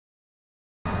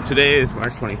Today is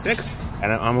March 26th,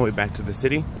 and I'm on my way back to the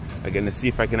city again to see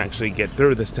if I can actually get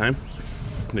through this time.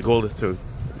 The goal is to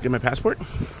get my passport,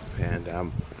 and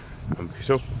I'm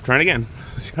trying again.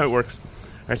 See how it works.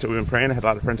 All right, so we've been praying. I had a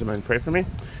lot of friends of mine pray for me,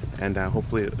 and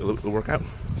hopefully it'll work out.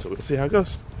 So we'll see how it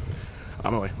goes.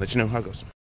 On my way, let you know how it goes.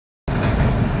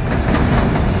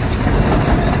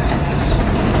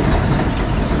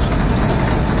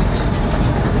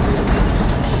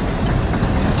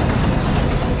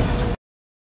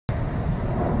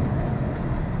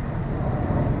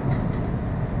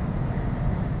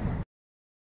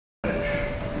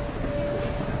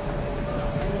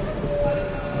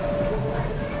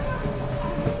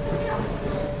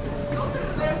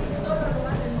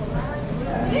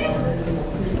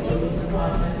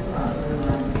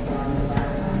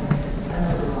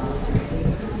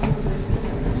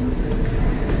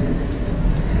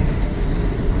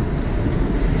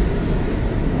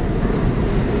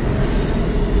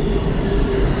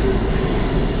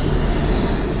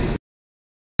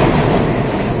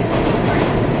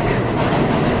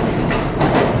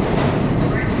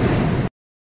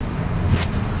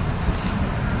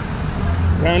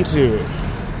 Round two.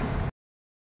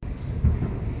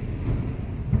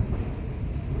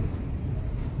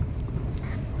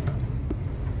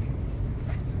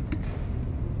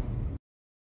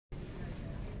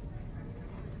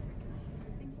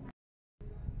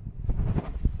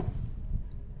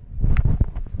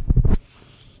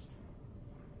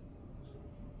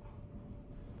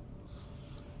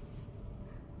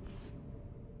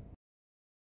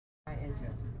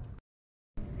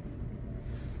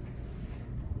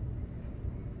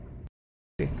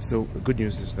 So the good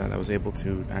news is that I was able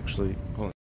to actually hold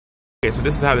on. Okay, so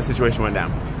this is how the situation went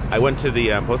down. I went to the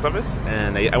post office,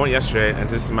 and I went yesterday, and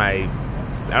this is my,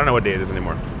 I don't know what day it is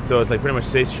anymore. So it's like pretty much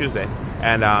today's Tuesday.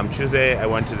 And Tuesday I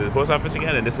went to the post office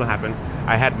again, and this one happened.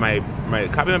 I had my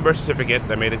copy of my birth certificate.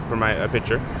 I made it for my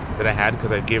picture that I had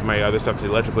because I gave my other stuff to the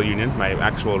electrical union, my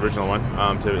actual original one,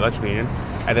 to the electrical union.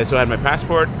 And then so I had my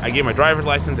passport, I gave my driver's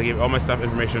license, I gave all my stuff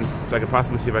information so I could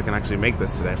possibly see if I can actually make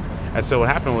this today. And so what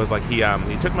happened was like he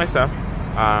took my stuff,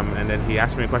 and then he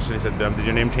asked me a question. He said, "Did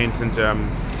your name change since your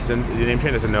name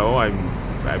changed?" I said, "No,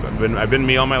 I've been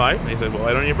me all my life." And he said, "Well,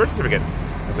 I don't need your birth certificate."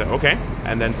 I said, "Okay."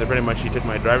 And then so pretty much he took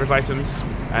my driver's license,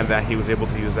 and that he was able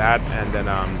to use that, and then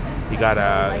he got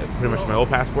pretty much my old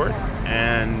passport,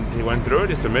 and he went through it,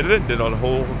 he submitted it, did all the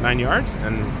whole 9 yards,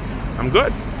 and I'm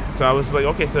good. So I was like,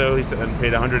 okay, so he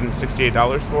paid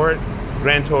 $168 for it.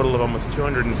 Grand total of almost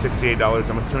 $268,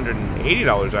 almost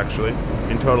 $280 actually,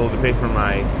 in total to pay for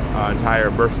my entire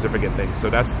birth certificate thing. So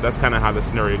that's kind of how the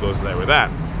scenario goes there with that.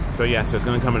 So yeah, so it's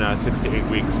going to come in 6 to 8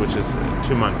 weeks, which is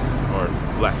 2 months or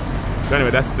less. So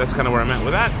anyway, that's kind of where I'm at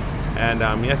with that. And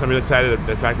yes, I'm really excited at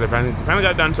the fact that I finally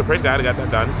got it done. So praise God, I got that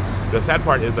done. The sad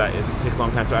part is that it takes a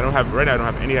long time. So right now I don't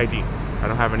have any ID. I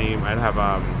don't have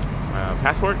a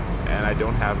passport, and I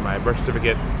don't have my birth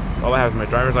certificate. All I have is my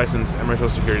driver's license and my social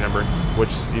security number,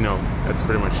 which, you know, that's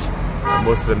pretty much,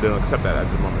 most of them don't accept that at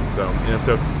the moment. So, you know,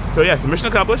 so yeah, it's a mission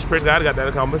accomplished. Praise God, I got that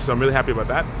accomplished. So I'm really happy about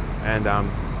that. And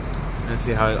let's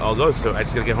see how it all goes. So I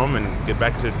just gotta get home and get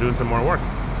back to doing some more work.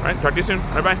 All right, talk to you soon.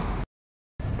 All right, bye.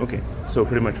 Okay, so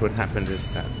pretty much what happened is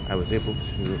that I was able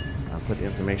to put the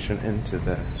information in,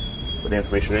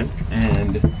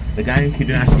 and the guy, he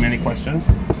didn't ask me any questions.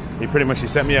 He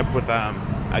set me up with,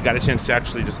 I got a chance to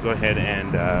actually just go ahead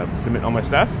and submit all my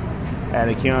stuff,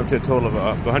 and it came up to a total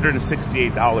of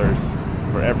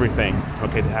 $168 for everything,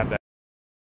 okay, to have that.